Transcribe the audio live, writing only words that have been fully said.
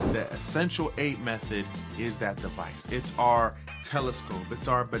the Essential 8 method is that device. It's our telescope, it's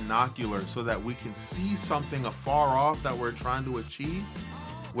our binocular, so that we can see something afar off that we're trying to achieve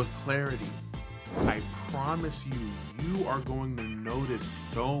with clarity. I promise you are going to notice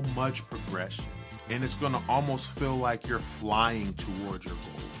so much progression, and it's going to almost feel like you're flying towards your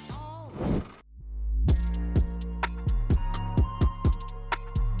goals.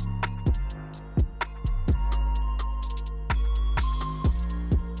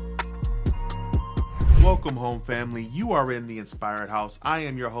 Welcome home, family. You are in the Inspired House. I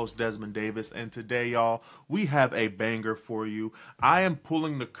am your host, Desmond Davis, and today, y'all, we have a banger for you. I am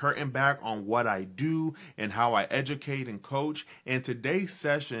pulling the curtain back on what I do and how I educate and coach, and today's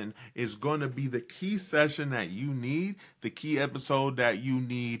session is going to be the key session that you need, the key episode that you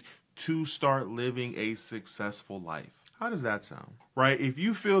need to start living a successful life. How does that sound? Right? If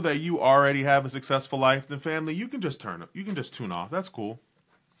you feel that you already have a successful life, then family, you can just tune off. That's cool.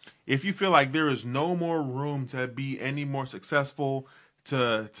 If you feel like there is no more room to be any more successful,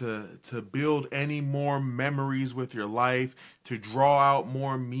 to build any more memories with your life, to draw out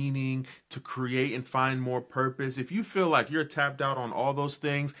more meaning, to create and find more purpose, if you feel like you're tapped out on all those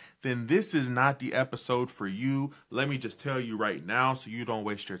things, then this is not the episode for you. Let me just tell you right now so you don't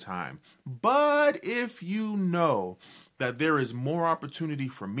waste your time. But if you know that there is more opportunity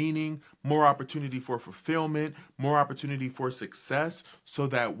for meaning, more opportunity for fulfillment, more opportunity for success, so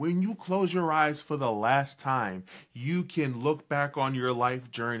that when you close your eyes for the last time, you can look back on your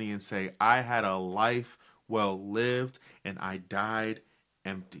life journey and say, I had a life well lived and I died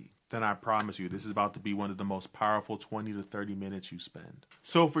empty. Then I promise you, this is about to be one of the most powerful 20 to 30 minutes you spend.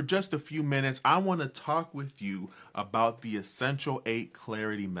 So for just a few minutes, I want to talk with you about the Essential 8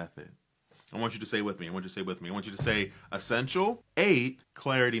 Clarity Method. I want you to say with me. I want you to say Essential 8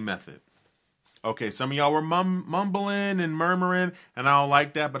 Clarity Method. Okay, some of y'all were mumbling and murmuring, and I don't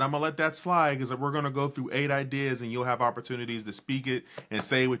like that, but I'm going to let that slide because we're going to go through 8 ideas, and you'll have opportunities to speak it and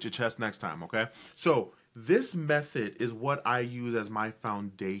say it with your chest next time, okay? So this method is what I use as my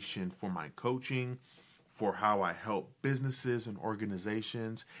foundation for my coaching, for how I help businesses and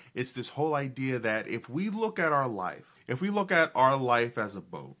organizations. It's this whole idea that if we look at our life as a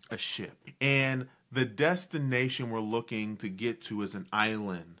boat, a ship, and the destination we're looking to get to is an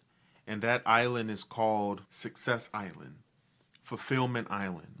island, and that island is called Success Island, Fulfillment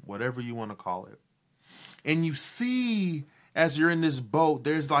Island, whatever you want to call it. And you see, as you're in this boat,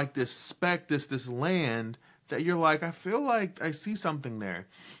 there's like this speck, this land that you're like, I feel like I see something there.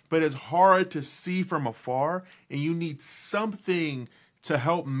 But it's hard to see from afar, and you need something to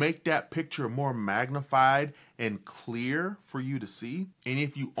help make that picture more magnified and clear for you to see. And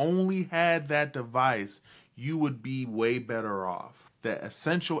if you only had that device, you would be way better off. The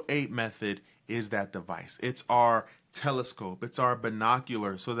Essential 8 method is that device. It's our telescope. It's our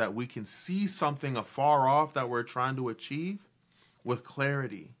binocular, so that we can see something afar off that we're trying to achieve with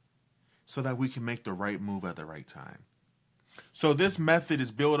clarity, so that we can make the right move at the right time. So this method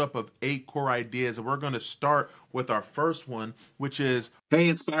is built up of 8 core ideas, and we're going to start with our first one, which is, hey,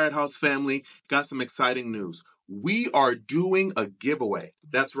 Inspired House family, got some exciting news. We are doing a giveaway.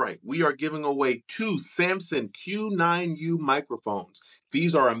 That's right. We are giving away 2 Samson Q9U microphones.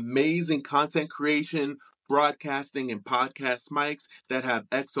 These are amazing content creation, broadcasting, and podcast mics that have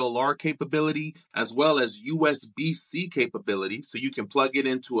XLR capability as well as USB-C capability. So you can plug it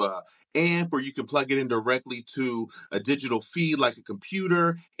into a amp, or you can plug it in directly to a digital feed like a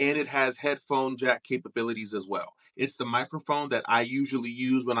computer, and it has headphone jack capabilities as well. It's the microphone that I usually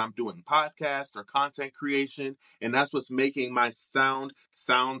use when I'm doing podcasts or content creation, and that's what's making my sound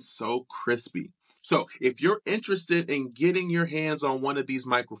so crispy. So if you're interested in getting your hands on one of these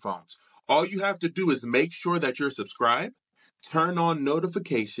microphones, all you have to do is make sure that you're subscribed, turn on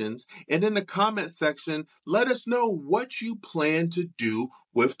notifications, and in the comment section, let us know what you plan to do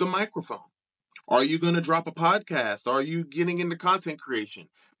with the microphone. Are you going to drop a podcast? Are you getting into content creation?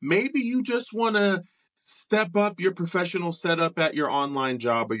 Maybe you just want to step up your professional setup at your online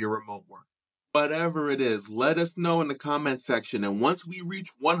job or your remote work. Whatever it is, let us know in the comment section. And once we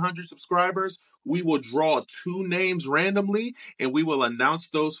reach 100 subscribers, we will draw 2 names randomly, and we will announce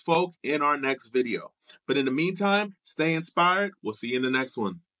those folk in our next video. But in the meantime, stay inspired. We'll see you in the next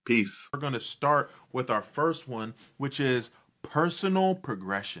one. Peace. We're going to start with our first one, which is personal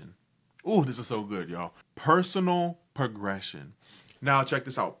progression. Ooh, this is so good, y'all. Personal progression. Now, check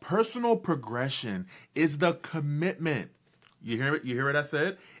this out. Personal progression is the commitment. You hear it? You hear what I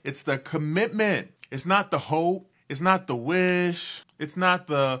said? It's the commitment. It's not the hope. It's not the wish. It's not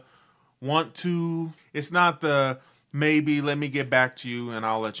the want to. It's not the maybe let me get back to you and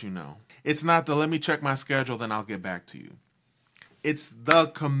I'll let you know. It's not the let me check my schedule, then I'll get back to you. It's the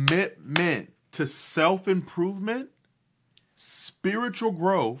commitment to self-improvement, spiritual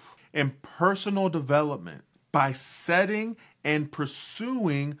growth, and personal development by setting and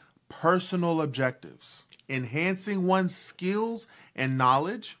pursuing personal objectives, enhancing one's skills and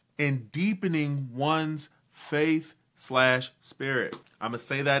knowledge, and deepening one's faith/spirit. I'm going to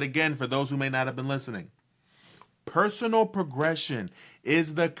say that again for those who may not have been listening. Personal progression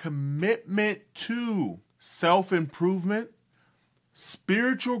is the commitment to self-improvement,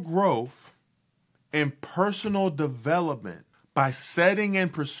 spiritual growth, and personal development by setting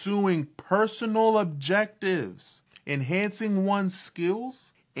and pursuing personal objectives, enhancing one's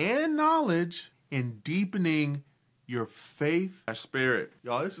skills and knowledge, and deepening your faith/spirit.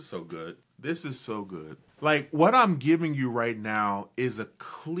 Y'all, this is so good. This is so good. Like, what I'm giving you right now is a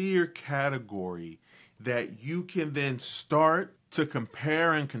clear category that you can then start to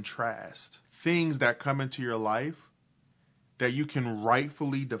compare and contrast things that come into your life that you can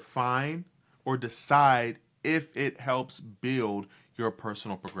rightfully define or decide if it helps build your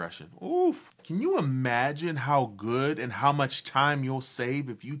personal progression. Oof. Can you imagine how good and how much time you'll save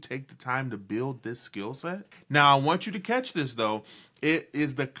if you take the time to build this skill set? Now, I want you to catch this, though. It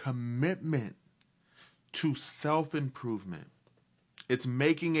is the commitment to self-improvement. It's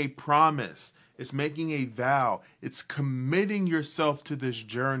making a promise. It's making a vow. It's committing yourself to this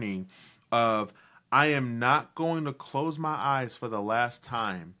journey of, I am not going to close my eyes for the last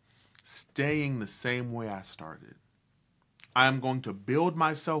time, staying the same way I started. I am going to build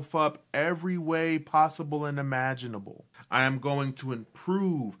myself up every way possible and imaginable. I am going to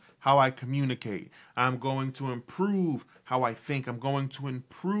improve how I communicate. I'm going to improve how I think. I'm going to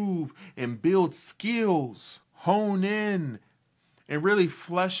improve and build skills, hone in, and really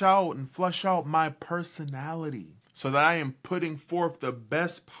flesh out my personality so that I am putting forth the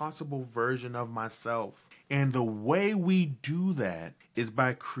best possible version of myself. And the way we do that is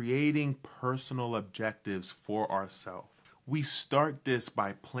by creating personal objectives for ourselves. We start this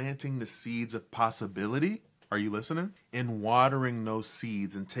by planting the seeds of possibility. Are you listening? And watering those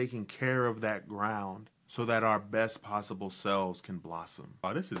seeds and taking care of that ground so that our best possible selves can blossom.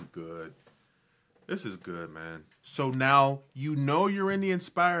 Oh, this is good. This is good, man. So now you know you're in the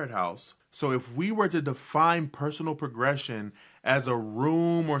Inspired House. So if we were to define personal progression as a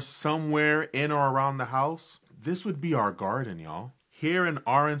room or somewhere in or around the house, this would be our garden, y'all. Here in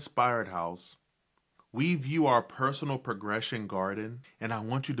our Inspired House, we view our personal progression garden, and I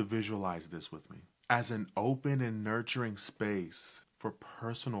want you to visualize this with me, as an open and nurturing space for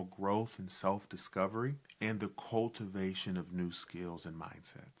personal growth and self-discovery and the cultivation of new skills and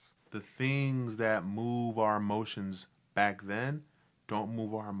mindsets. The things that move our emotions back then don't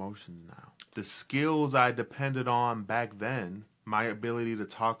move our emotions now. The skills I depended on back then, my ability to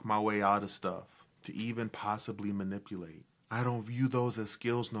talk my way out of stuff, to even possibly manipulate, I don't view those as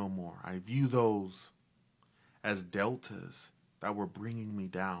skills no more. I view those as deltas that were bringing me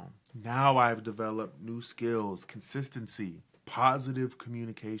down. Now I've developed new skills, consistency, positive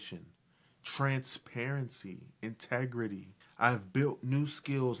communication, transparency, integrity. I've built new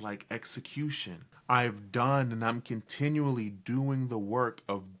skills like execution. I've done and I'm continually doing the work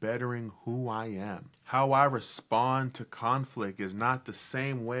of bettering who I am. How I respond to conflict is not the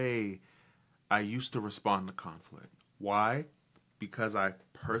same way I used to respond to conflict. Why? Because I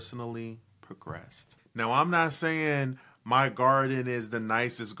personally progressed. Now, I'm not saying my garden is the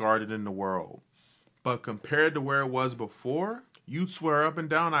nicest garden in the world, but compared to where it was before, you'd swear up and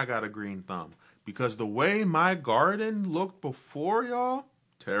down I got a green thumb. Because the way my garden looked before, y'all,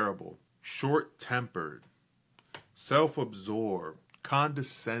 terrible. Short-tempered, self-absorbed,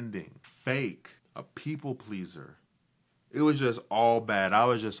 condescending, fake, a people pleaser. It was just all bad. I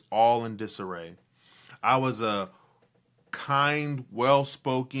was just all in disarray. I was a kind,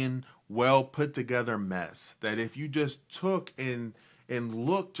 well-spoken, well put together mess that if you just took and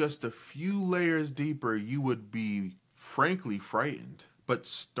looked just a few layers deeper, you would be frankly frightened. But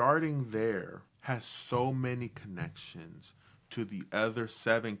starting there has so many connections to the other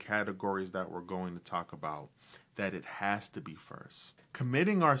 7 categories that we're going to talk about that it has to be first.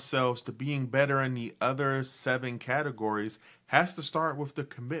 Committing ourselves to being better in the other 7 categories has to start with the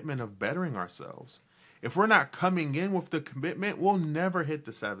commitment of bettering ourselves. If we're not coming in with the commitment, we'll never hit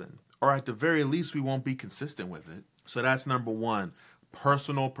the 7. Or at the very least, we won't be consistent with it. So that's number 1,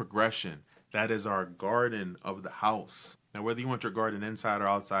 personal progression. That is our garden of the house. Now, whether you want your garden inside or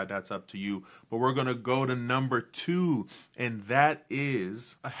outside, that's up to you. But we're going to go to number 2, and that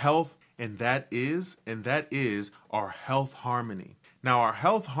is a health, and that is our health harmony. Now, our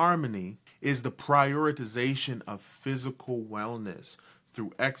health harmony is the prioritization of physical wellness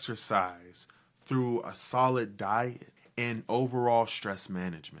through exercise, through a solid diet, and overall stress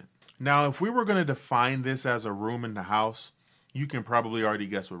management. Now, if we were going to define this as a room in the house, you can probably already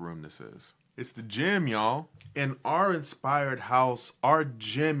guess what room this is. It's the gym, y'all. In our inspired house, our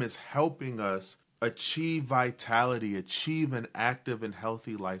gym is helping us achieve vitality, achieve an active and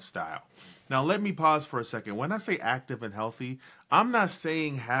healthy lifestyle. Now, let me pause for a second. When I say active and healthy, I'm not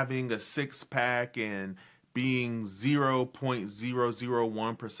saying having a six pack and being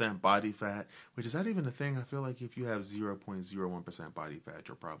 0.001% body fat, which is not even a thing. I feel like if you have 0.01% body fat,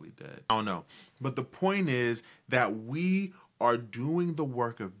 you're probably dead. I don't know. But the point is that we are doing the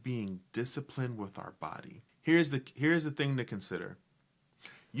work of being disciplined with our body. Here's the thing to consider.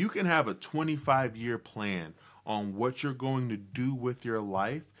 You can have a 25-year plan on what you're going to do with your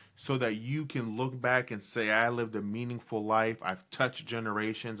life so that you can look back and say, I lived a meaningful life. I've touched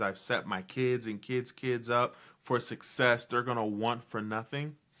generations. I've set my kids and kids' up for success. They're going to want for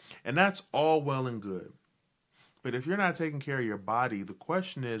nothing. And that's all well and good. But if you're not taking care of your body, the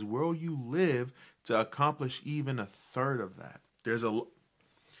question is, will you live to accomplish even a third of that? There's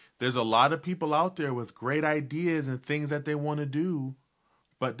a lot of people out there with great ideas and things that they want to do,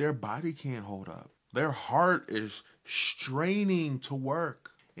 but their body can't hold up. Their heart is straining to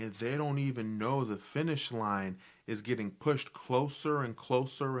work, and they don't even know the finish line is getting pushed closer and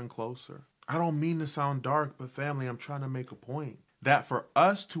closer and closer. I don't mean to sound dark, but family, I'm trying to make a point. That for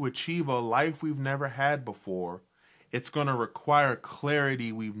us to achieve a life we've never had before, it's going to require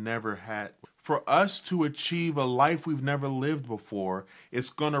clarity we've never had. For us to achieve a life we've never lived before, it's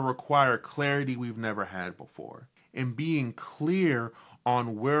going to require clarity we've never had before. And being clear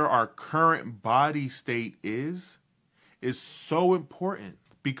on where our current body state is so important,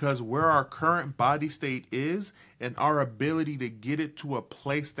 because where our current body state is and our ability to get it to a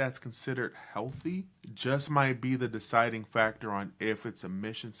place that's considered healthy just might be the deciding factor on if it's a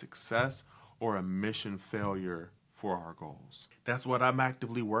mission success or a mission failure for our goals. That's what I'm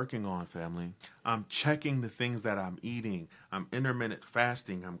actively working on, family. I'm checking the things that I'm eating. I'm intermittent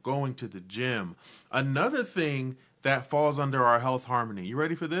fasting. I'm going to the gym. Another thing that falls under our health harmony. You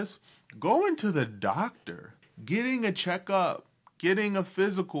ready for this? Going to the doctor, getting a checkup, getting a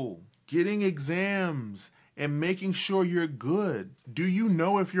physical, getting exams, and making sure you're good. Do you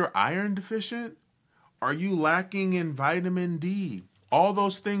know if you're iron deficient? Are you lacking in vitamin D? All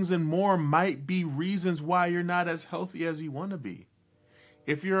those things and more might be reasons why you're not as healthy as you want to be.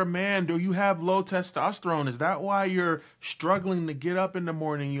 If you're a man, do you have low testosterone? Is that why you're struggling to get up in the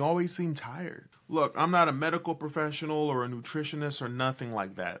morning? You always seem tired. Look, I'm not a medical professional or a nutritionist or nothing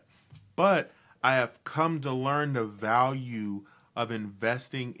like that, but I have come to learn the value of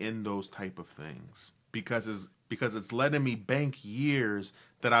investing in those type of things because it's letting me bank years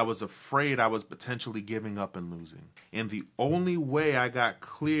that I was afraid I was potentially giving up and losing. And the only way I got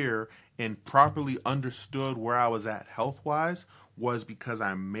clear and properly understood where I was at health-wise was because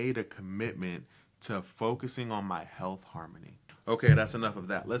I made a commitment to focusing on my health harmony. Okay, that's enough of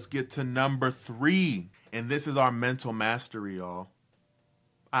that. Let's get to number 3. And this is our mental mastery, y'all.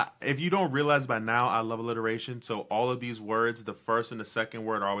 If you don't realize by now, I love alliteration. So all of these words, the first and the second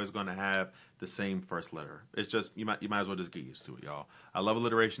word are always going to have the same first letter. It's just, you might as well just get used to it, y'all. I love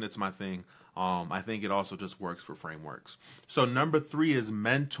alliteration. It's my thing. I think it also just works for frameworks. So number 3 is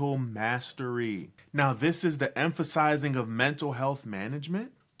mental mastery. Now, this is the emphasizing of mental health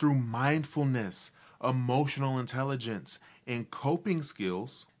management through mindfulness, emotional intelligence, and coping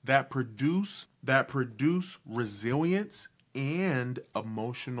skills that produce resilience and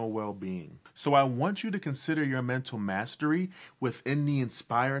emotional well-being. So I want you to consider your mental mastery within the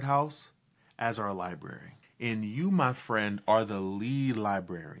Inspired House as our library. And you, my friend, are the lead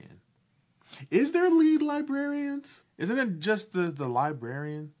librarian. Is there lead librarians? Isn't it just the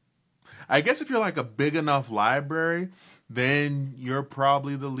librarian? I guess if you're like a big enough library, then you're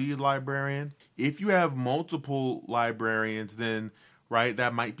probably the lead librarian. If you have multiple librarians, then right,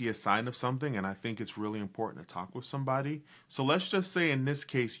 that might be a sign of something, and I think it's really important to talk with somebody. So let's just say in this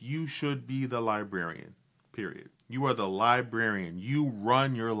case, you should be the librarian, period. You are the librarian. You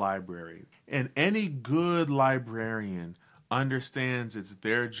run your library. And any good librarian understands it's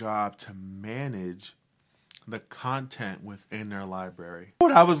their job to manage the content within their library. Oh,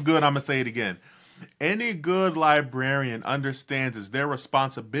 that was good. I'm going to say it again. Any good librarian understands it's their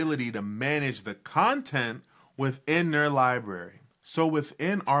responsibility to manage the content within their library. So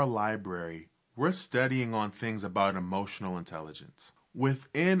within our library, we're studying on things about emotional intelligence.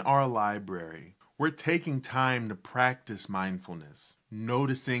 Within our library, we're taking time to practice mindfulness,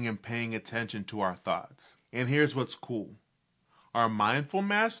 noticing and paying attention to our thoughts. And here's what's cool. Our mindful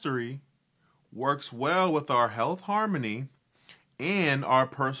mastery works well with our health harmony and our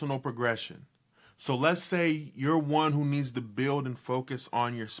personal progression. So let's say you're one who needs to build and focus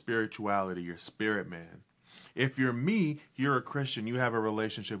on your spirituality, your spirit man. If you're me, you're a Christian. You have a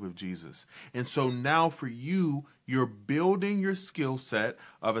relationship with Jesus. And so now for you, you're building your skill set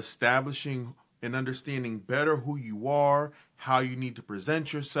of establishing and understanding better who you are, how you need to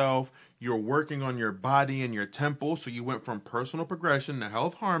present yourself. You're working on your body and your temple. So you went from personal progression to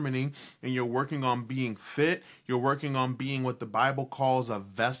health harmony, and you're working on being fit. You're working on being what the Bible calls a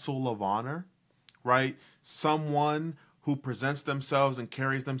vessel of honor, right? Someone who presents themselves and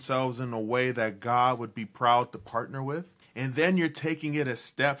carries themselves in a way that God would be proud to partner with. And then you're taking it a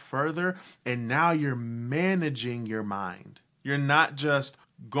step further, and now you're managing your mind. You're not just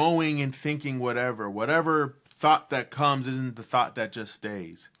going and thinking whatever thought that comes isn't the thought that just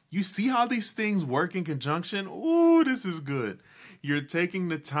stays. You see how these things work in conjunction? Ooh, this is good. You're taking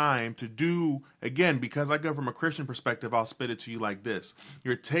the time to do, again, because I go from a Christian perspective, I'll spit it to you like this.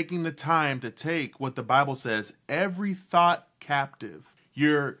 You're taking the time to take what the Bible says, every thought captive.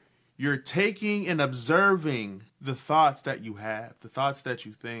 You're taking and observing the thoughts that you have, the thoughts that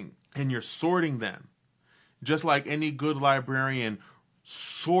you think, and you're sorting them. Just like any good librarian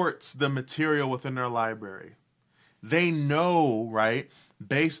sorts the material within their library. They know, right,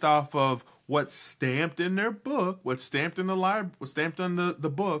 based off of what's stamped in their book, what's stamped in what's stamped on the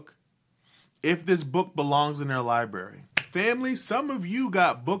book, if this book belongs in their library. Family, some of you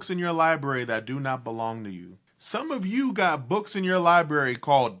got books in your library that do not belong to you. Some of you got books in your library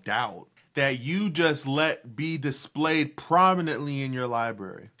called doubt that you just let be displayed prominently in your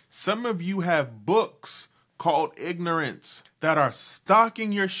library. Some of you have books called ignorance that are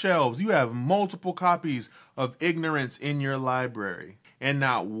stocking your shelves. You have multiple copies of ignorance in your library, and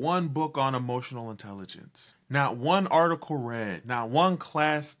not one book on emotional intelligence, not one article read, not one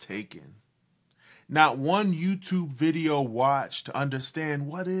class taken, not one YouTube video watched to understand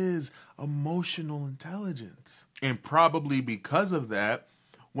what is emotional intelligence. And probably because of that,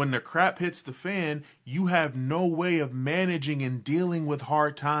 when the crap hits the fan, you have no way of managing and dealing with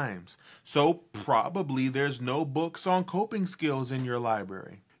hard times. So probably there's no books on coping skills in your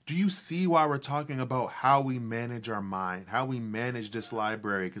library. Do you see why we're talking about how we manage our mind, how we manage this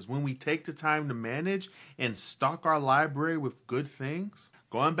library? Because when we take the time to manage and stock our library with good things,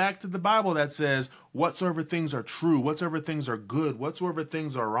 going back to the Bible that says, whatsoever things are true, whatsoever things are good, whatsoever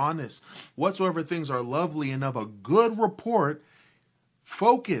things are honest, whatsoever things are lovely and of a good report,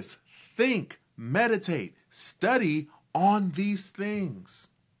 focus, think, meditate, study on these things.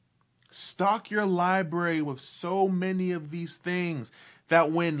 Stock your library with so many of these things that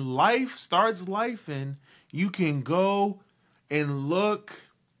when life starts lifing, you can go and look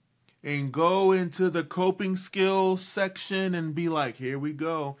and go into the coping skills section and be like, here we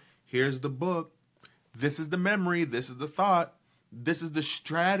go. Here's the book. This is the memory. This is the thought. This is the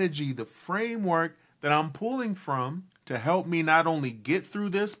strategy, the framework that I'm pulling from to help me not only get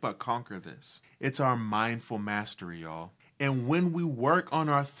through this, but conquer this. It's our mindful mastery, y'all. And when we work on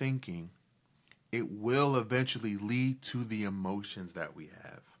our thinking, it will eventually lead to the emotions that we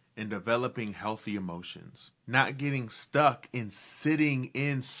have and developing healthy emotions. Not getting stuck in sitting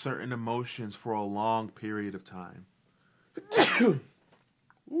in certain emotions for a long period of time.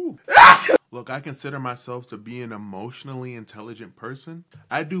 Look, I consider myself to be an emotionally intelligent person.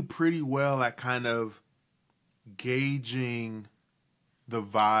 I do pretty well at kind of gauging the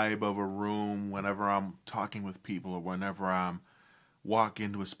vibe of a room whenever I'm talking with people or whenever I'm walk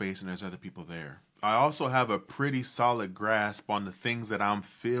into a space and there's other people there. I also have a pretty solid grasp on the things that I'm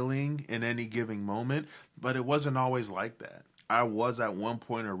feeling in any given moment, but it wasn't always like that. I was at one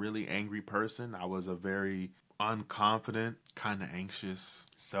point a really angry person. I was a very unconfident, kind of anxious,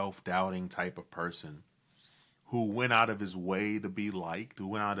 self-doubting type of person who went out of his way to be liked, who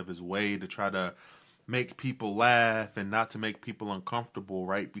went out of his way to try to make people laugh and not to make people uncomfortable,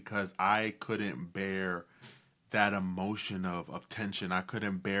 right? Because I couldn't bear that emotion of tension. I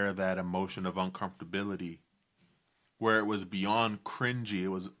couldn't bear that emotion of uncomfortability where it was beyond cringy.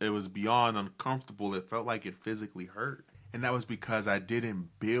 It was beyond uncomfortable. It felt like it physically hurt. And that was because I didn't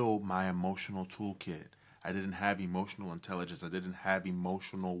build my emotional toolkit. I didn't have emotional intelligence. I didn't have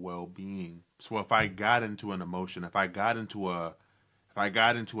emotional well-being. So if I got into an emotion, if I got into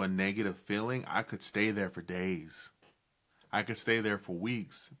a negative feeling, I could stay there for days. I could stay there for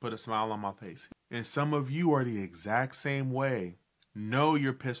weeks, put a smile on my face. And some of you are the exact same way. Know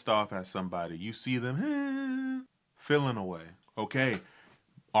you're pissed off at somebody. You see them feeling away. Okay,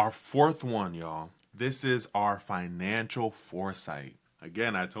 our fourth one, y'all. This is our financial foresight.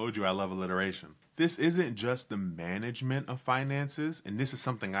 Again, I told you I love alliteration. This isn't just the management of finances, and this is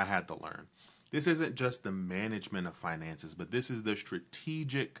something I had to learn. This isn't just the management of finances, but this is the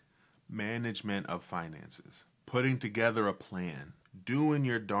strategic management of finances, putting together a plan, doing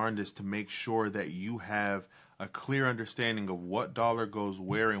your darndest to make sure that you have a clear understanding of what dollar goes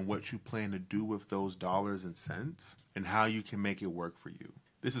where and what you plan to do with those dollars and cents and how you can make it work for you.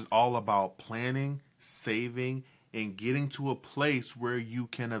 This is all about planning, saving, and getting to a place where you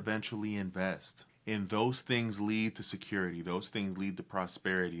can eventually invest. And those things lead to security. Those things lead to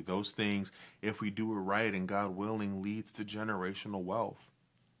prosperity. Those things, if we do it right and God willing, leads to generational wealth.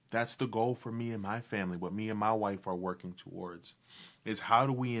 That's the goal for me and my family, what me and my wife are working towards, is how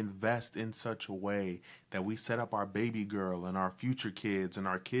do we invest in such a way that we set up our baby girl and our future kids and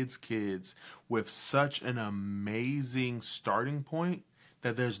our kids' kids with such an amazing starting point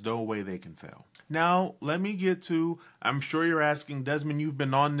that there's no way they can fail. Now, let me get to, I'm sure you're asking, Desmond, you've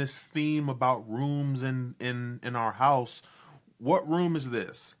been on this theme about rooms in our house. What room is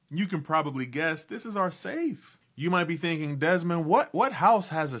this? You can probably guess, this is our safe. You might be thinking, Desmond, what house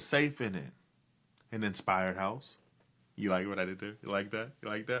has a safe in it? An inspired house. You like what I did there? You like that? You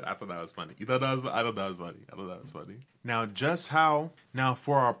like that? I thought that was funny. You thought that was? I thought that was funny. I thought that was funny. Now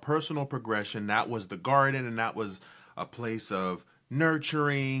for our personal progression, that was the garden, and that was a place of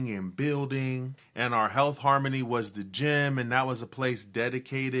nurturing and building. And our health harmony was the gym, and that was a place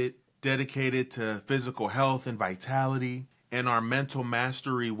dedicated to physical health and vitality. And our mental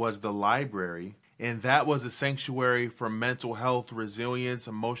mastery was the library. And that was a sanctuary for mental health, resilience,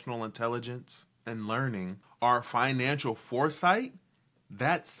 emotional intelligence, and learning. Our financial foresight,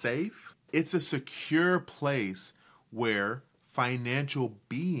 that's safe. It's a secure place where financial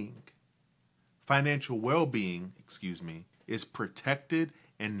well-being, is protected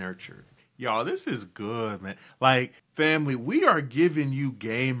and nurtured. Y'all, this is good, man. Like, family, we are giving you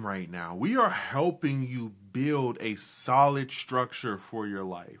game right now. We are helping you build a solid structure for your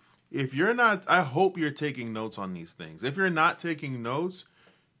life. If you're not, I hope you're taking notes on these things. If you're not taking notes,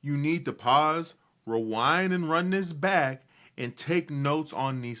 you need to pause, rewind, and run this back and take notes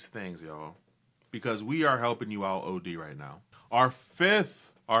on these things, y'all. Because we are helping you out OD right now. Our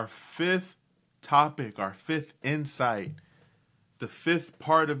fifth topic, our fifth insight, the fifth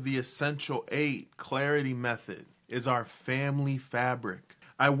part of the Essential 8 Clarity Method is our family fabric.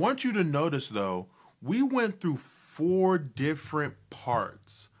 I want you to notice, though, we went through 4 different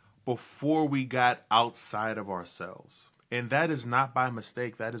parts before we got outside of ourselves. And that is not by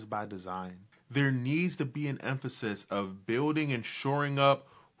mistake, that is by design. There needs to be an emphasis of building and shoring up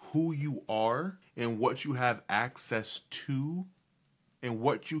who you are and what you have access to and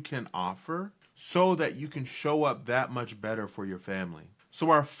what you can offer so that you can show up that much better for your family.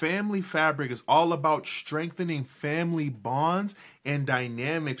 So our family fabric is all about strengthening family bonds and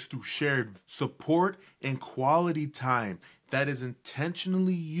dynamics through shared support and quality time that is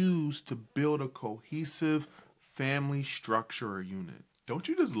intentionally used to build a cohesive family structure or unit. Don't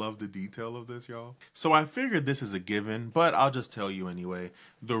you just love the detail of this, y'all? So I figured this is a given, but I'll just tell you anyway.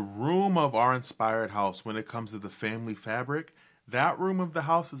 The room of our inspired house when it comes to the family fabric, that room of the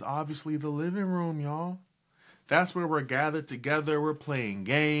house is obviously the living room, y'all. That's where we're gathered together, we're playing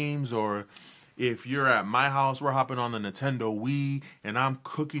games, or if you're at my house, we're hopping on the Nintendo Wii, and I'm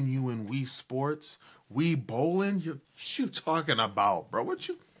cooking you in Wii Sports. Wii bowling? What you talking about, bro? What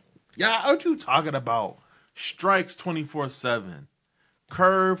you talking about? Strikes 24/7.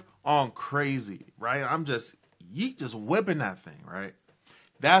 Curve on crazy, right? I'm just whipping that thing, right?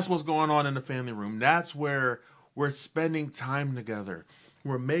 That's what's going on in the family room. That's where we're spending time together.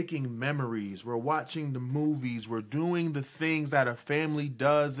 We're making memories. We're watching the movies. We're doing the things that a family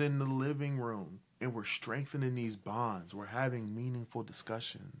does in the living room. And we're strengthening these bonds. We're having meaningful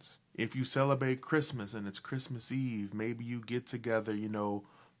discussions. If you celebrate Christmas and it's Christmas Eve, maybe you get together,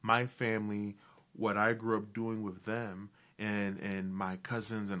 my family, what I grew up doing with them and my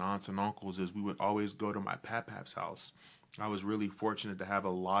cousins and aunts and uncles is we would always go to my pap's house. I was really fortunate to have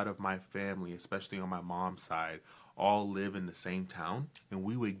a lot of my family, especially on my mom's side, all live in the same town. And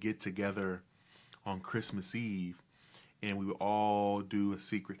we would get together on Christmas Eve and we would all do a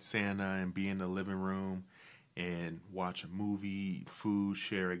Secret Santa and be in the living room and watch a movie, eat food,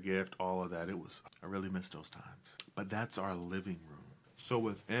 share a gift, all of that. I really miss those times. But that's our living room. So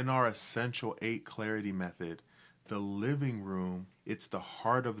within our Essential 8 Clarity Method, the living room, it's the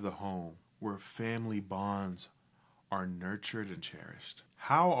heart of the home where family bonds are nurtured and cherished.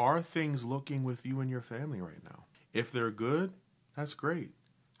 How are things looking with you and your family right now? If they're good, that's great.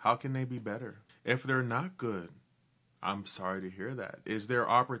 How can they be better? If they're not good, I'm sorry to hear that. Is there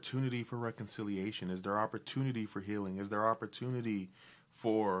opportunity for reconciliation? Is there opportunity for healing? Is there opportunity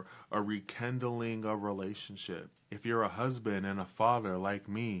for a rekindling of relationship? If you're a husband and a father like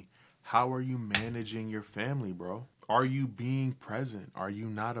me, how are you managing your family, bro? Are you being present? Are you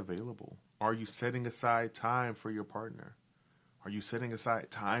not available? Are you setting aside time for your partner? Are you setting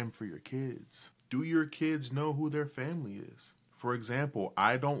aside time for your kids? Do your kids know who their family is? For example,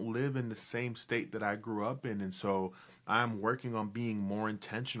 I don't live in the same state that I grew up in, and so I'm working on being more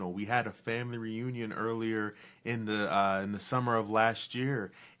intentional. We had a family reunion earlier in the summer of last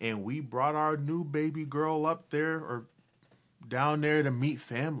year, and we brought our new baby girl up there or down there to meet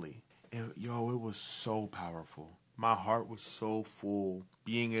family. And yo, it was so powerful. My heart was so full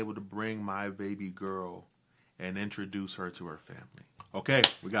being able to bring my baby girl and introduce her to her family. Okay,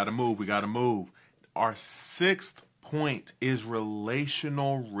 we gotta move. Our sixth point is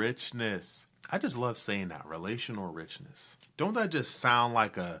relational richness. I just love saying that, relational richness. Don't that just sound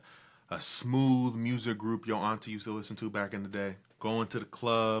like a smooth music group your auntie used to listen to back in the day? Going to the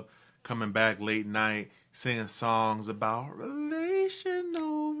club, coming back late night, singing songs about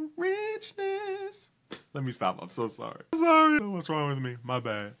relational richness. Let me stop. I'm so sorry. What's wrong with me? My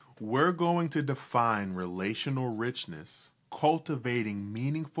bad. We're going to define relational richness, cultivating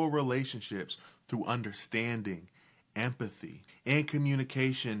meaningful relationships through understanding, empathy, and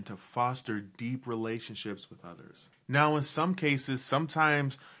communication to foster deep relationships with others. Now, in some cases,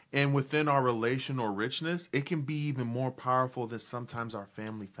 sometimes, and within our relational richness, it can be even more powerful than sometimes our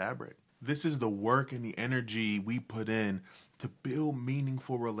family fabric. This is the work and the energy we put in to build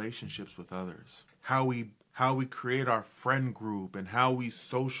meaningful relationships with others. How we create our friend group and how we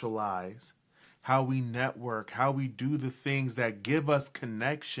socialize, how we network, how we do the things that give us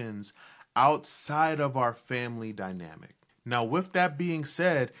connections outside of our family dynamic. Now, with that being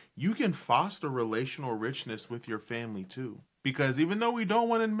said, you can foster relational richness with your family too. Because even though we don't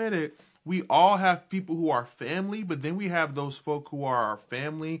want to admit it, we all have people who are family, but then we have those folk who are our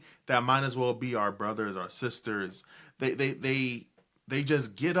family that might as well be our brothers, our sisters. They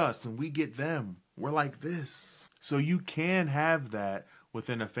just get us and we get them. We're like this. So you can have that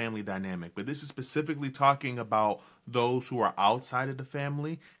within a family dynamic. But this is specifically talking about those who are outside of the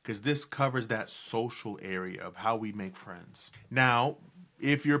family, because this covers that social area of how we make friends. Now,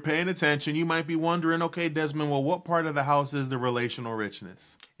 if you're paying attention, you might be wondering, okay, Desmond, well, what part of the house is the relational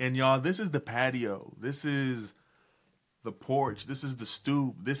richness? And y'all, this is the patio. This is the porch. This is the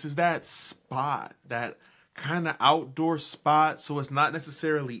stoop. This is that spot, that kind of outdoor spot. So it's not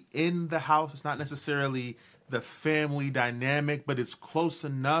necessarily in the house. It's not necessarily the family dynamic, but it's close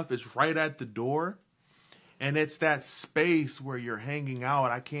enough. It's right at the door. And it's that space where you're hanging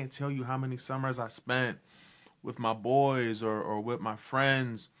out. I can't tell you how many summers I spent with my boys or with my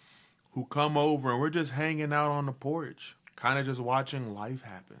friends who come over and we're just hanging out on the porch, kind of just watching life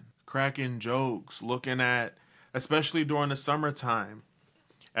happen, cracking jokes, looking at, especially during the summertime,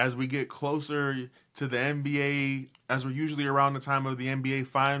 as we get closer to the NBA, as we're usually around the time of the NBA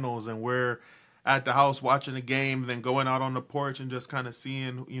finals and we're at the house watching the game, then going out on the porch and just kind of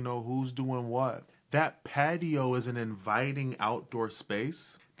seeing, who's doing what. That patio is an inviting outdoor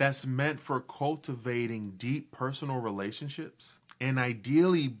space that's meant for cultivating deep personal relationships and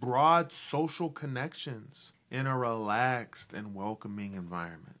ideally broad social connections in a relaxed and welcoming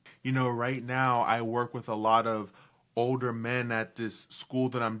environment. Right now I work with a lot of older men at this school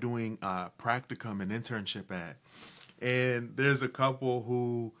that I'm doing practicum and internship at. And there's a couple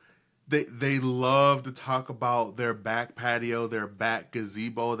who they love to talk about their back patio, their back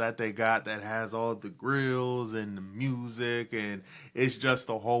gazebo that they got that has all the grills and the music, and it's just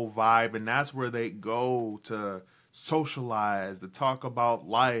a whole vibe. And that's where they go to socialize, to talk about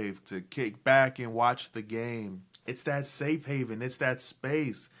life, to kick back and watch the game. It's that safe haven. It's that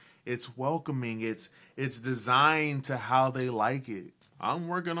space. It's welcoming. It's designed to how they like it. I'm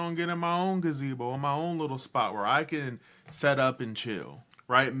working on getting my own gazebo, my own little spot where I can set up and chill.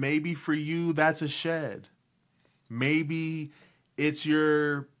 Right? Maybe for you, that's a shed. Maybe it's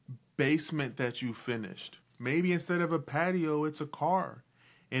your basement that you finished. Maybe instead of a patio, it's a car.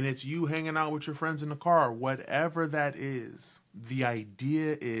 And it's you hanging out with your friends in the car. Whatever that is. The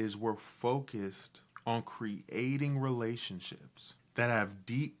idea is we're focused on creating relationships that have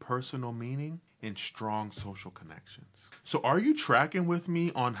deep personal meaning and strong social connections. So are you tracking with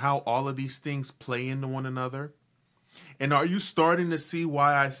me on how all of these things play into one another? And are you starting to see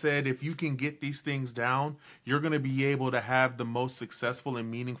why I said if you can get these things down, you're going to be able to have the most successful and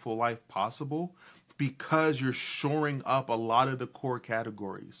meaningful life possible? Because you're shoring up a lot of the core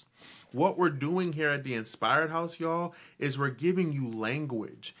categories. What we're doing here at the Inspired House, y'all, is we're giving you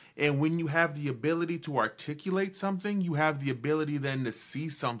language. And when you have the ability to articulate something, you have the ability then to see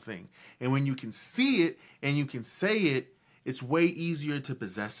something. And when you can see it and you can say it, it's way easier to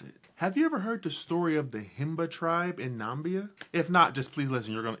possess it. Have you ever heard the story of the Himba tribe in Nambia? If not, just please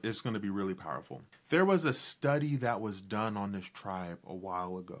listen. It's gonna be really powerful. There was a study that was done on this tribe a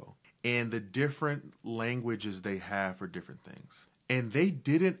while ago, and the different languages they have for different things. And they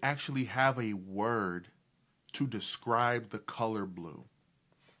didn't actually have a word to describe the color blue.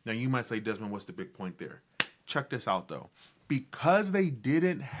 Now you might say, Desmond, what's the big point there? Check this out though. Because they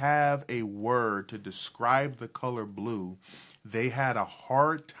didn't have a word to describe the color blue, they had a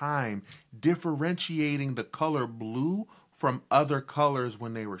hard time differentiating the color blue from other colors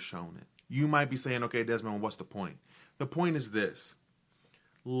when they were shown it. You might be saying, okay, Desmond, what's the point? The point is this.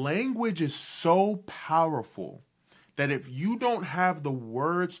 Language is so powerful that if you don't have the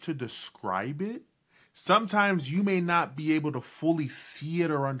words to describe it, sometimes you may not be able to fully see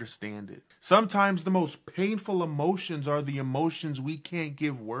it or understand it. Sometimes the most painful emotions are the emotions we can't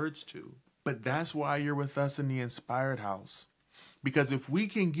give words to. But that's why you're with us in the Inspired House. Because if we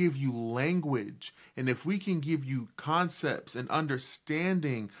can give you language and if we can give you concepts and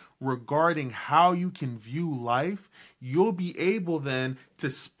understanding regarding how you can view life, you'll be able then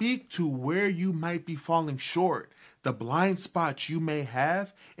to speak to where you might be falling short, the blind spots you may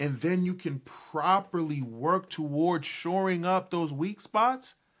have, and then you can properly work towards shoring up those weak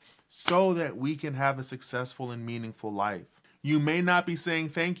spots so that we can have a successful and meaningful life. You may not be saying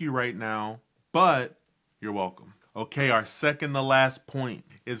thank you right now, but you're welcome. Okay, our second to last point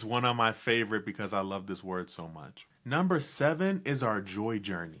is one of my favorite because I love this word so much. Number 7 is our joy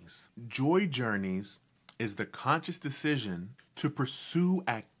journeys. Joy journeys is the conscious decision to pursue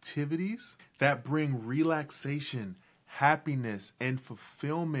activities that bring relaxation, happiness, and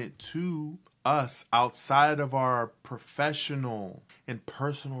fulfillment to us outside of our professional and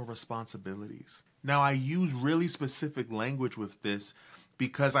personal responsibilities. Now, I use really specific language with this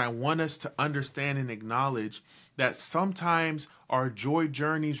because I want us to understand and acknowledge that sometimes our joy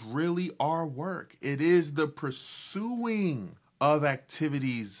journeys really are work. It is the pursuing of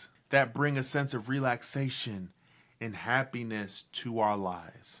activities that bring a sense of relaxation and happiness to our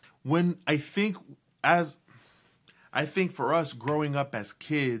lives. I think for us growing up as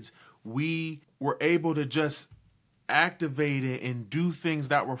kids, we were able to just activate it and do things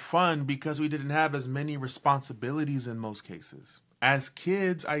that were fun because we didn't have as many responsibilities in most cases. As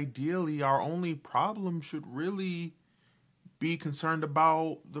kids, ideally, our only problem should really be concerned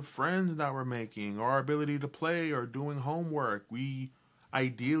about the friends that we're making, or our ability to play or doing homework. We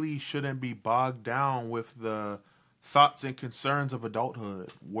ideally shouldn't be bogged down with the thoughts and concerns of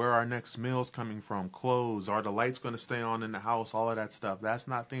adulthood. Where our next meal's coming from, clothes, are the lights going to stay on in the house, all of that stuff. That's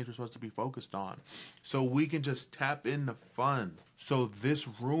not things we're supposed to be focused on. So we can just tap into fun. So this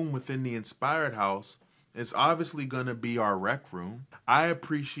room within the Inspired House is obviously going to be our rec room. I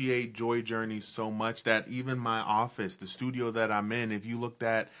appreciate Joy Journeys so much that even my office, the studio that I'm in, if you looked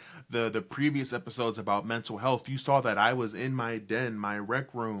at the previous episodes about mental health, you saw that I was in my den, my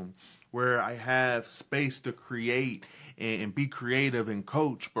rec room, where I have space to create and be creative and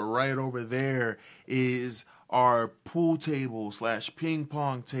coach. But right over there is our pool table / ping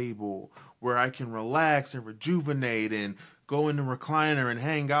pong table where I can relax and rejuvenate and go in the recliner and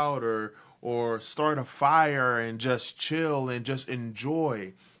hang out or start a fire and just chill and just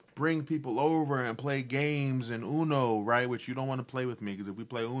enjoy. Bring people over and play games and Uno, right? Which you don't want to play with me because if we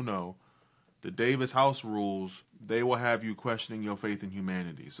play Uno, the Davis house rules, they will have you questioning your faith in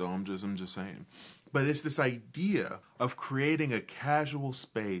humanity. So I'm just saying. But it's this idea of creating a casual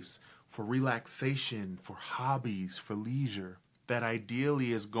space for relaxation, for hobbies, for leisure, that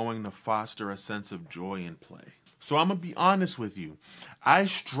ideally is going to foster a sense of joy in play. So I'm going to be honest with you. I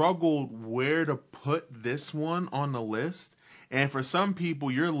struggled where to put this one on the list. And for some people,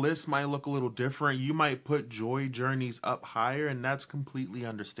 your list might look a little different. You might put Joy Journeys up higher, and that's completely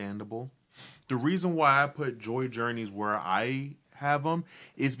understandable. The reason why I put Joy Journeys where I have them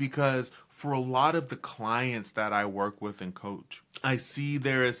is because for a lot of the clients that I work with and coach, I see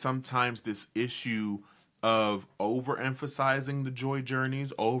there is sometimes this issue of overemphasizing the joy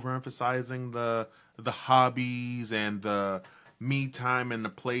journeys, overemphasizing the hobbies and the me time and the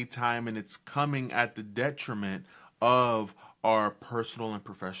play time, and it's coming at the detriment of our personal and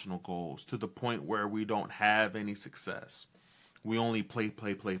professional goals to the point where we don't have any success. We only play.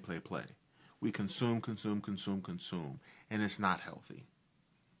 We consume, and it's not healthy.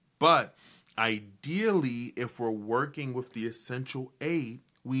 But ideally, if we're working with the Essential 8,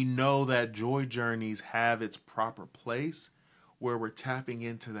 we know that Joy Journeys have its proper place where we're tapping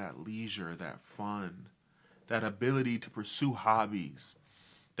into that leisure, that fun, that ability to pursue hobbies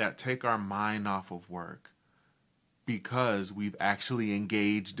that take our mind off of work. because we've actually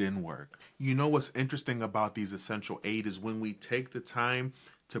engaged in work. You know what's interesting about these essential 8 is when we take the time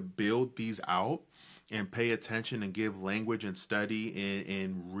to build these out and pay attention and give language and study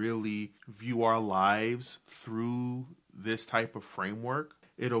and really view our lives through this type of framework,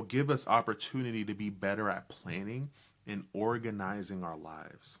 it'll give us opportunity to be better at planning and organizing our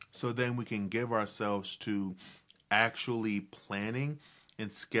lives. So then we can give ourselves to actually planning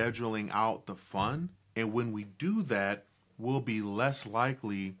and scheduling out the fun. And when we do that, we'll be less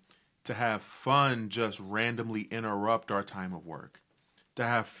likely to have fun just randomly interrupt our time of work. To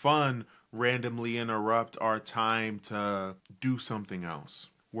have fun randomly interrupt our time to do something else.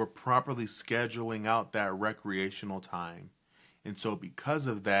 We're properly scheduling out that recreational time. And so because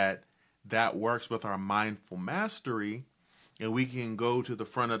of that, that works with our mindful mastery, and we can go to the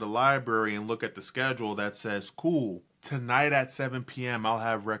front of the library and look at the schedule that says, cool, tonight at 7 p.m. I'll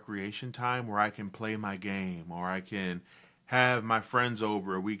have recreation time where I can play my game, or I can have my friends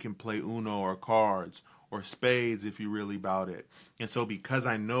over. We can play Uno or cards or spades if you're really about it. And so because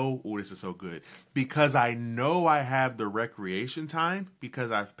I know, oh, this is so good, because I know I have the recreation time,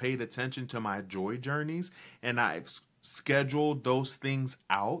 because I've paid attention to my joy journeys and I've scheduled those things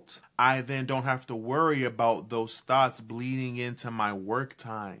out, I then don't have to worry about those thoughts bleeding into my work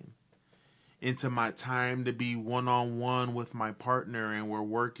time, into my time to be one-on-one with my partner and we're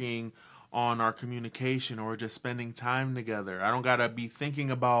working on our communication or just spending time together. I don't gotta be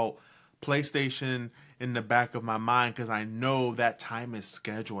thinking about PlayStation in the back of my mind because I know that time is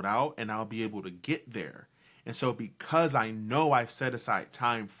scheduled out and I'll be able to get there. And so because I know I've set aside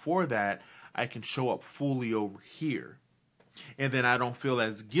time for that, I can show up fully over here. And then I don't feel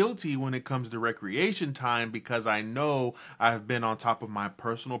as guilty when it comes to recreation time because I know I've been on top of my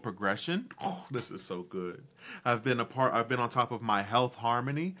personal progression. Oh, this is so good. I've been on top of my health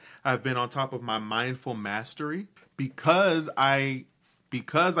harmony. I've been on top of my mindful mastery because I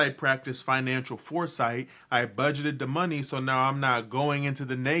practice financial foresight. I budgeted the money, so now I'm not going into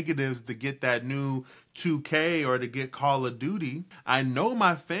the negatives to get that new 2K or to get Call of Duty. I know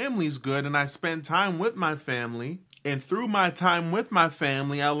my family's good and I spend time with my family. And through my time with my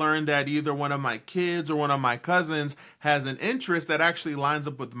family, I learned that either one of my kids or one of my cousins has an interest that actually lines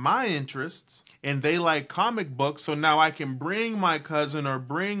up with my interests. And they like comic books, so now I can bring my cousin or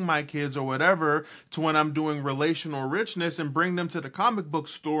bring my kids or whatever to when I'm doing relational richness and bring them to the comic book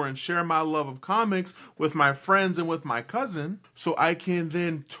store and share my love of comics with my friends and with my cousin. So I can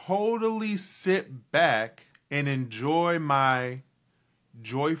then totally sit back and enjoy my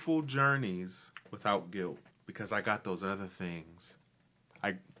joyful journeys without guilt. Because I got those other things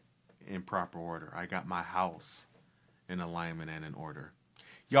in proper order. I got my house in alignment and in order.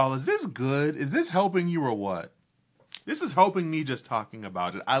 Y'all, is this good? Is this helping you or what? This is helping me just talking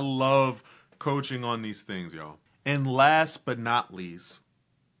about it. I love coaching on these things, y'all. And last but not least,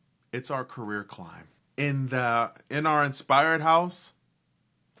 it's our career climb. In our Inspired House,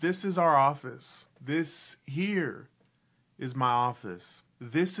 this is our office. This here is my office.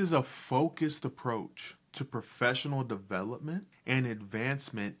 This is a focused approach to professional development and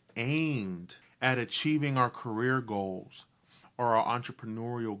advancement aimed at achieving our career goals or our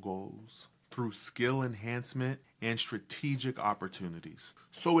entrepreneurial goals through skill enhancement and strategic opportunities.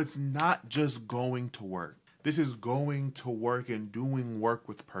 So it's not just going to work. This is going to work and doing work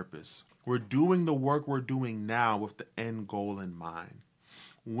with purpose. We're doing the work we're doing now with the end goal in mind.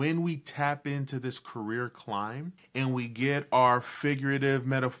 When we tap into this career climb and we get our figurative,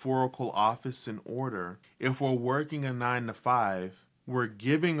 metaphorical office in order, if we're working a 9 to 5, we're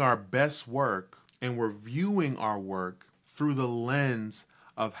giving our best work and we're viewing our work through the lens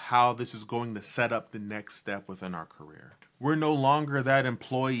of how this is going to set up the next step within our career. We're no longer that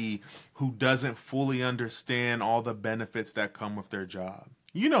employee who doesn't fully understand all the benefits that come with their job.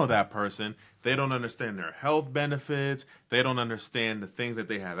 You know that person. They don't understand their health benefits. They don't understand the things that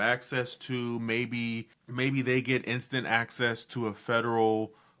they have access to. Maybe they get instant access to a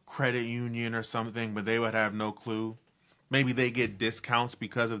federal credit union or something, but they would have no clue. Maybe they get discounts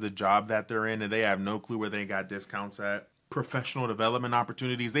because of the job that they're in and they have no clue where they got discounts at. Professional development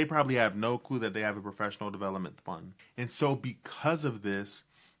opportunities, they probably have no clue that they have a professional development fund. And so because of this,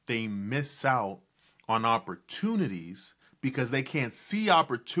 they miss out on opportunities because they can't see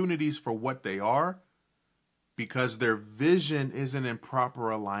opportunities for what they are because their vision isn't in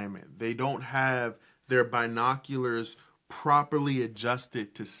proper alignment. They don't have their binoculars properly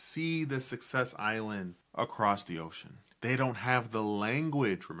adjusted to see the success island across the ocean. They don't have the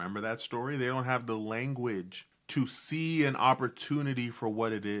language. Remember that story? They don't have the language to see an opportunity for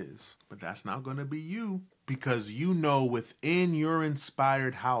what it is. But that's not going to be you because you know within your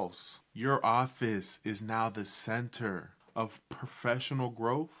inspired house, your office is now the center of professional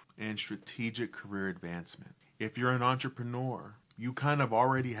growth and strategic career advancement. If you're an entrepreneur, you kind of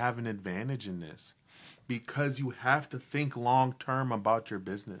already have an advantage in this because you have to think long term about your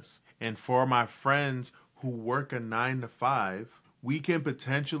business. And for my friends who work a 9 to 5, we can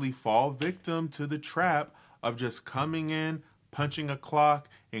potentially fall victim to the trap of just coming in, punching a clock,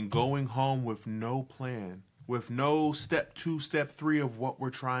 and going home with no plan, with no step 2, step 3 of what we're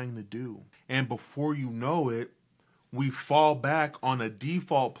trying to do. And before you know it, we fall back on a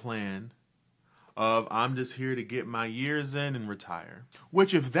default plan of I'm just here to get my years in and retire.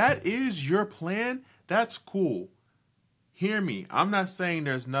 Which, if that is your plan, that's cool. Hear me, I'm not saying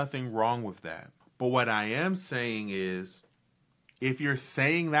there's nothing wrong with that. But what I am saying is, if you're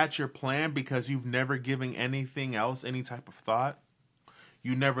saying that's your plan because you've never given anything else any type of thought,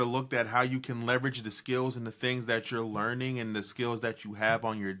 you never looked at how you can leverage the skills and the things that you're learning and the skills that you have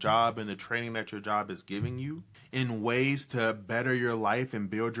on your job and the training that your job is giving you in ways to better your life and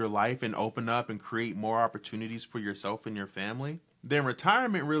build your life and open up and create more opportunities for yourself and your family, then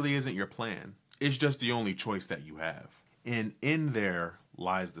retirement really isn't your plan. It's just the only choice that you have. And in there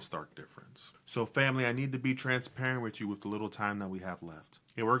lies the stark difference. So family, I need to be transparent with you with the little time that we have left.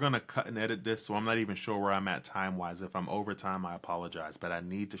 And we're going to cut and edit this, so I'm not even sure where I'm at time-wise. If I'm over time, I apologize, but I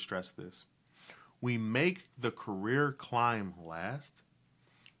need to stress this. We make the career climb last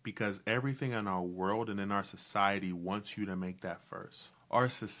because everything in our world and in our society wants you to make that first. Our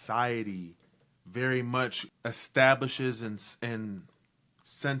society very much establishes and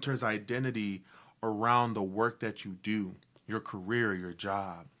centers identity around the work that you do, your career, your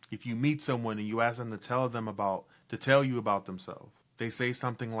job. If you meet someone and you ask them to tell you about themselves, they say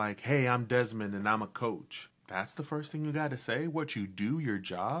something like, hey, I'm Desmond and I'm a coach. That's the first thing you got to say? What you do, your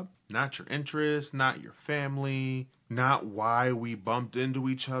job? Not your interests, not your family, not why we bumped into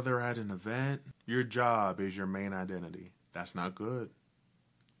each other at an event. Your job is your main identity. That's not good.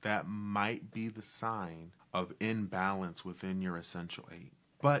 That might be the sign of imbalance within your essential 8.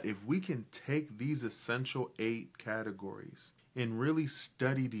 But if we can take these essential 8 categories and really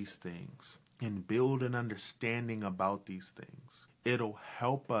study these things and build an understanding about these things, it'll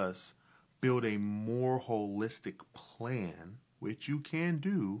help us build a more holistic plan, which you can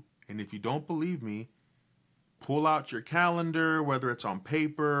do. And if you don't believe me, pull out your calendar, whether it's on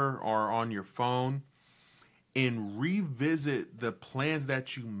paper or on your phone, and revisit the plans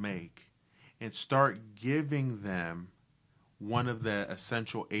that you make and start giving them one of the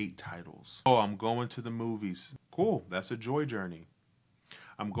essential 8 titles. Oh, I'm going to the movies. Cool, that's a joy journey.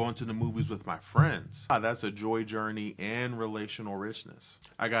 I'm going to the movies with my friends. That's a joy journey and relational richness.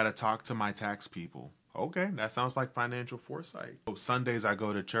 I got to talk to my tax people. Okay, that sounds like financial foresight. Oh, Sundays I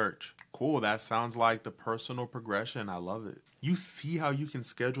go to church. Cool, that sounds like the personal progression. I love it. You see how you can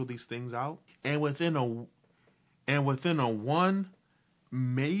schedule these things out? And within a 1,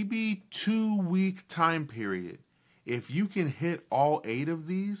 maybe 2 week time period, if you can hit all 8 of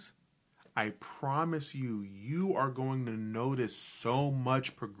these, I promise you, you are going to notice so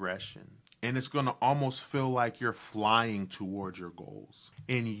much progression. And it's going to almost feel like you're flying towards your goals.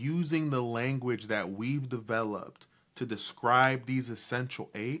 And using the language that we've developed to describe these essential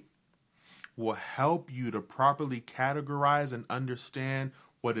 8 will help you to properly categorize and understand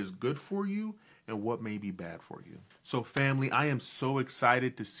what is good for you and what may be bad for you. So family, I am so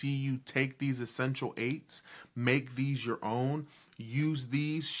excited to see you take these essential 8s, make these your own. Use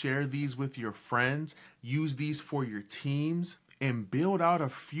these, share these with your friends, use these for your teams, and build out a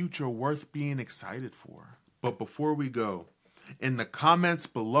future worth being excited for. But before we go, in the comments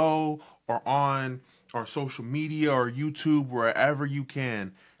below or on our social media or YouTube, wherever you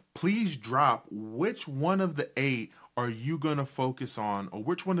can, please drop which one of the 8 are you going to focus on, or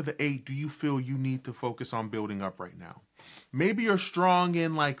which one of the 8 do you feel you need to focus on building up right now. Maybe you're strong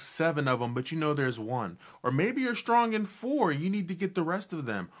in like 7 of them, but you know there's 1. Or maybe you're strong in 4, you need to get the rest of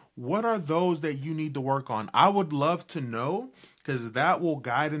them. What are those that you need to work on? I would love to know, because that will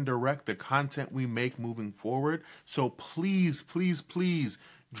guide and direct the content we make moving forward. So please, please, please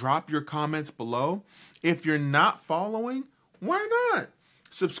drop your comments below. If you're not following, why not?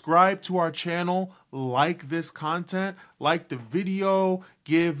 Subscribe to our channel, like this content, like the video,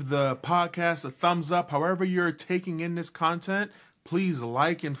 give the podcast a thumbs up. However you're taking in this content, please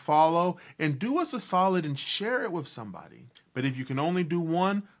like and follow, and do us a solid and share it with somebody. But if you can only do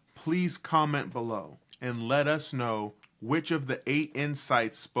one, please comment below and let us know which of the 8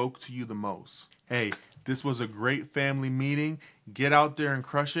 insights spoke to you the most. Hey, this was a great family meeting. Get out there and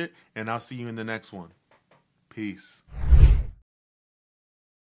crush it, and I'll see you in the next one. Peace.